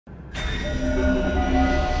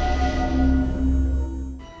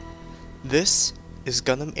This is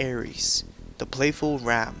Gundam Aries, the playful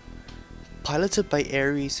ram. Piloted by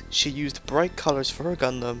Aries, she used bright colors for her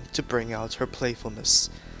Gundam to bring out her playfulness.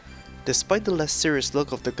 Despite the less serious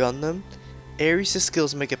look of the Gundam, Aries'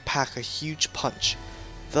 skills make it pack a huge punch,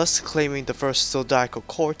 thus claiming the first zodiacal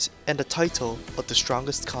court and the title of the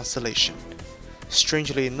strongest constellation.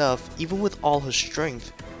 Strangely enough, even with all her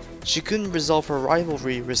strength, she couldn't resolve her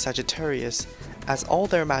rivalry with Sagittarius, as all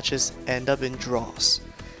their matches end up in draws.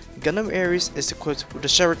 Gundam Aries is equipped with a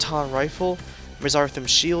Sheraton rifle, Mesarthim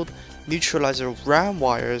shield, neutralizer ram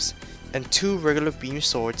wires, and 2 regular beam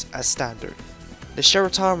swords as standard. The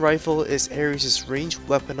Sheraton rifle is Aries' ranged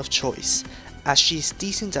weapon of choice, as she is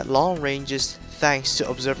decent at long ranges thanks to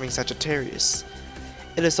observing Sagittarius.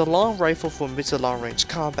 It is a long rifle for mid to long range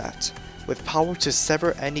combat, with power to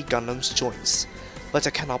sever any Gundam's joints, but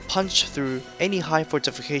it cannot punch through any high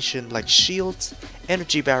fortification like shields,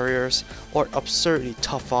 energy barriers, or absurdly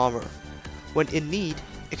tough armor. When in need,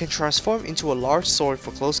 it can transform into a large sword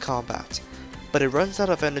for close combat, but it runs out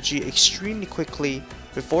of energy extremely quickly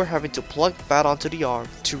before having to plug that onto the arm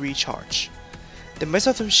to recharge. The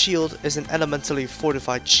Mesarthim shield is an elementally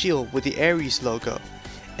fortified shield with the Aries logo.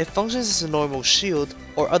 It functions as a normal shield,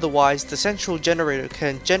 or otherwise the central generator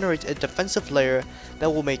can generate a defensive layer that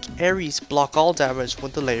will make Aries block all damage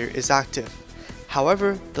when the layer is active.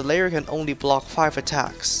 However, the layer can only block 5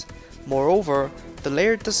 attacks. Moreover, the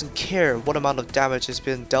layer doesn't care what amount of damage has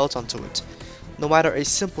been dealt onto it. No matter a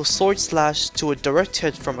simple sword slash to a direct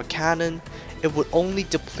hit from a cannon, it would only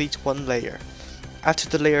deplete 1 layer. After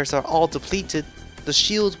the layers are all depleted, the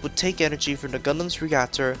shield would take energy from the Gundam's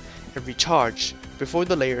reactor and recharge before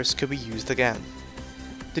the layers could be used again.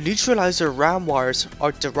 The neutralizer ram wires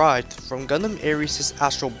are derived from Gundam Aries'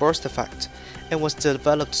 astral burst effect and was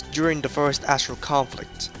developed during the first astral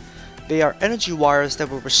conflict. They are energy wires that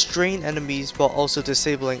will restrain enemies while also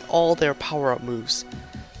disabling all their power-up moves.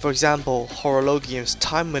 For example, Horologium's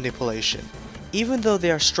time manipulation. Even though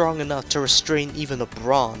they are strong enough to restrain even a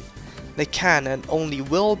Brawn, they can and only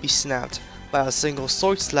will be snapped by a single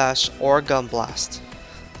sword slash or a gun blast.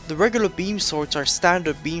 The regular beam swords are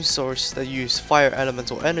standard beam swords that use fire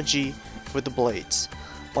elemental energy for the blades.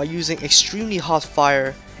 By using extremely hot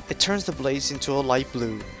fire, it turns the blades into a light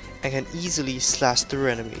blue and can easily slash through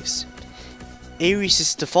enemies.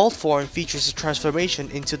 Aries' default form features a transformation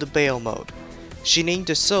into the bale mode. She named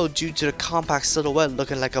it so due to the compact silhouette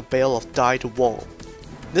looking like a bale of dyed wool.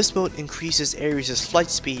 This mode increases Aries' flight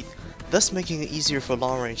speed, thus making it easier for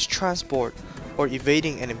long-range transport or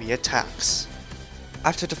evading enemy attacks.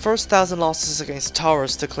 After the first 1,000 losses against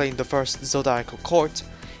Taurus to claim the first zodiacal court,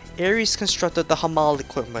 Aries constructed the Hamal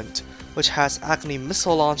equipment, which has Acme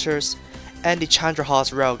missile launchers and the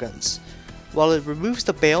Chandrahas railguns. While it removes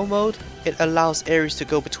the bale mode, it allows Aries to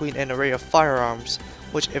go between an array of firearms,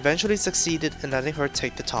 which eventually succeeded in letting her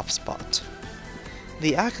take the top spot.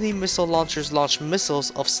 The Acme missile launchers launch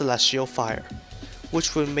missiles of celestial fire,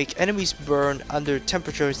 which will make enemies burn under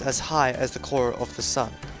temperatures as high as the core of the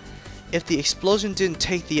sun. If the explosion didn't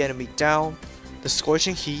take the enemy down, the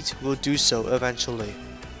scorching heat will do so eventually.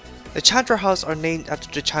 The Chandrahas are named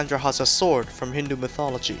after the Chandrahasa sword from Hindu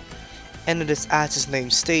mythology, and it is, as its name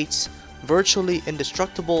states, virtually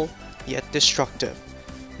indestructible yet destructive.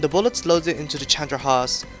 The bullets loaded into the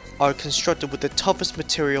Chandrahas are constructed with the toughest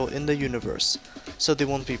material in the universe, so they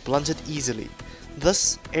won't be blunted easily.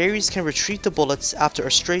 Thus, Aries can retrieve the bullets after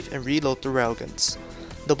a strafe and reload the railguns.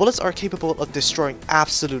 The bullets are capable of destroying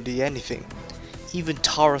absolutely anything. Even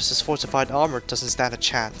Taurus' fortified armor doesn't stand a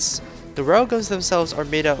chance. The railguns themselves are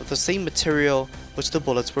made out of the same material which the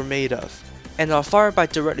bullets were made of, and are fired by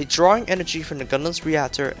directly drawing energy from the Gundam's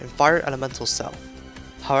reactor and fire elemental cell.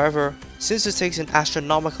 However, since it takes an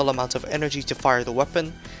astronomical amount of energy to fire the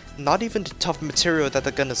weapon, not even the tough material that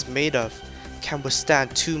the gun is made of can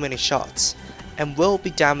withstand too many shots, and will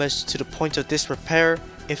be damaged to the point of disrepair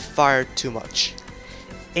if fired too much.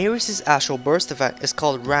 Aries' astral burst effect is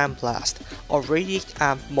called Ram Blast or Radiate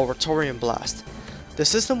Amp Moratorium Blast. The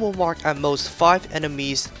system will mark at most 5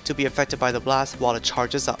 enemies to be affected by the blast while it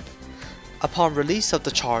charges up. Upon release of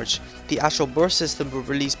the charge, the astral burst system will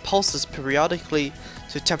release pulses periodically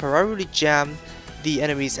to temporarily jam the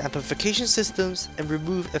enemy's amplification systems and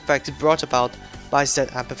remove effects brought about by said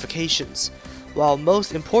amplifications, while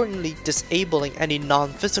most importantly disabling any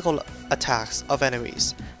non-physical attacks of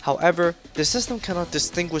enemies. However, the system cannot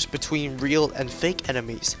distinguish between real and fake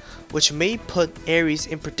enemies, which may put Aries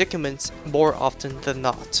in predicaments more often than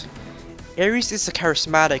not. Aries is a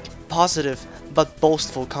charismatic, positive, but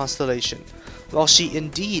boastful constellation. While she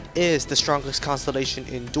indeed is the strongest constellation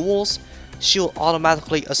in duels, she'll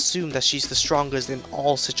automatically assume that she's the strongest in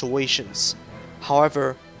all situations.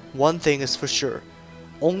 However, one thing is for sure,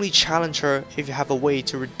 only challenge her if you have a way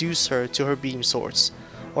to reduce her to her beam swords,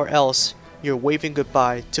 or else you're waving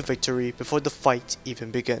goodbye to victory before the fight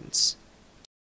even begins.